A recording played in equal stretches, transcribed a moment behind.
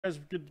Guys,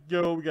 good to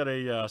go. We got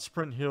a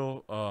sprint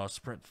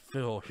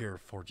fill here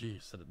for,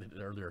 geez, said it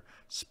earlier.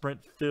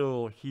 Sprint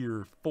fill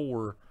here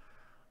for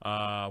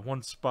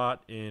one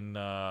spot in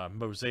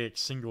Mosaic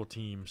single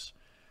teams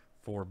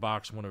for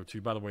box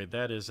 102. By the way,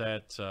 that is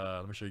at,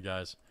 let me show you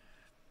guys.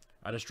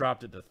 I just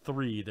dropped it to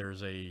 3.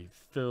 There's a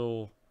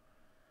fill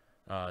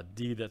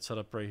D that's set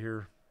up right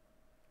here.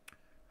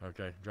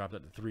 Okay, dropped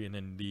that to 3, and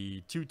then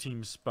the 2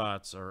 team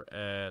spots are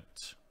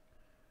at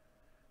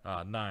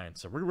 9.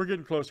 So we're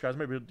getting close, guys.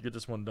 Maybe we'll get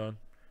this one done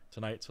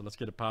tonight. So let's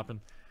get it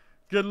popping.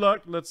 Good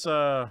luck. Let's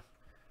add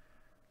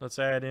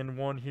in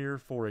one here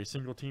for a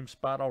single team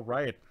spot. All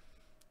right.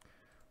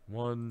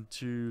 1,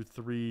 2,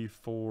 3,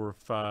 4,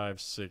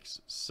 5,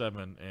 6,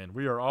 7, and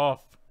we are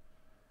off.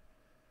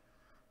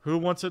 Who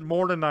wants it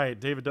more tonight?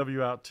 David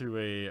W out to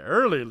a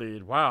early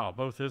lead. Wow,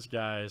 both his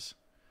guys.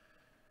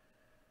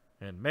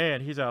 And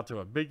man, he's out to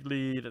a big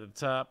lead at the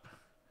top.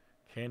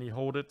 Can he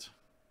hold it?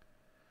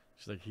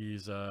 Looks like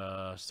he's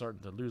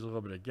starting to lose a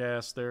little bit of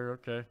gas there.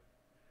 Okay.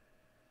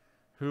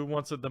 Who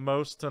wants it the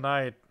most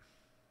tonight?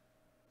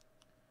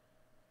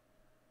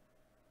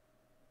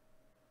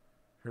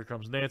 Here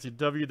comes Nancy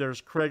W. There's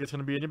Craig. It's going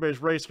to be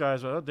anybody's race,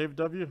 guys. David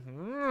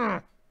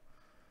W.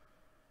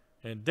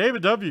 And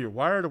David W.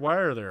 Wire to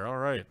wire there. All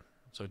right.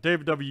 So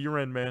David W., you're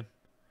in, man.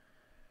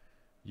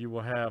 You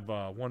will have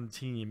one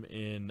team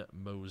in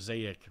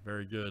Mosaic.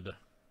 Very good.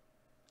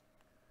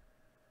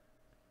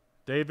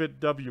 David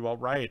W. All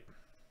right.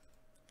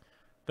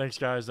 Thanks,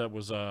 guys. That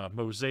was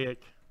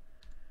Mosaic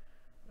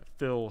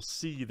Phil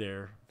C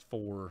there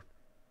for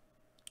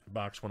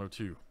box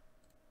 102.